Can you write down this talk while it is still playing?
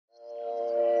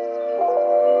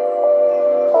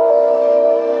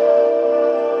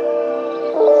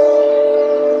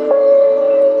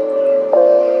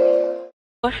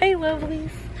lovelies,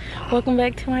 welcome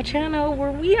back to my channel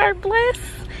where we are blessed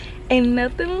and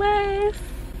nothing less.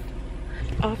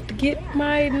 Off to get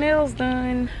my nails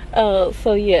done.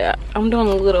 So yeah, I'm doing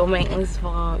a little maintenance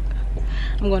vlog.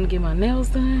 I'm going to get my nails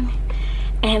done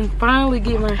and finally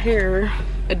get my hair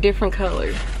a different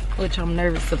color, which I'm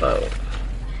nervous about.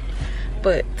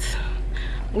 But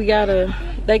they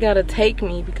gotta take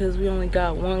me because we only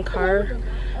got one car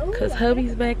because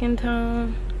hubby's back in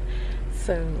town.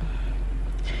 So,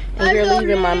 and we're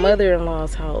leaving my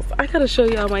mother-in-law's house. I gotta show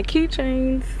y'all my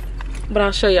keychains, but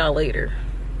I'll show y'all later.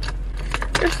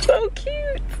 They're so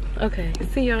cute. Okay,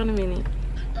 see y'all in a minute.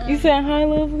 You saying hi,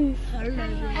 lovelies?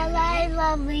 Hello,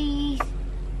 lovelies.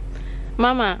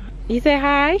 Mama, you say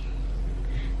hi?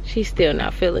 She's still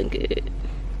not feeling good.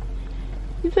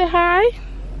 You say hi?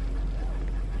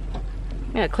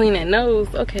 Gotta clean that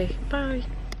nose. Okay, bye.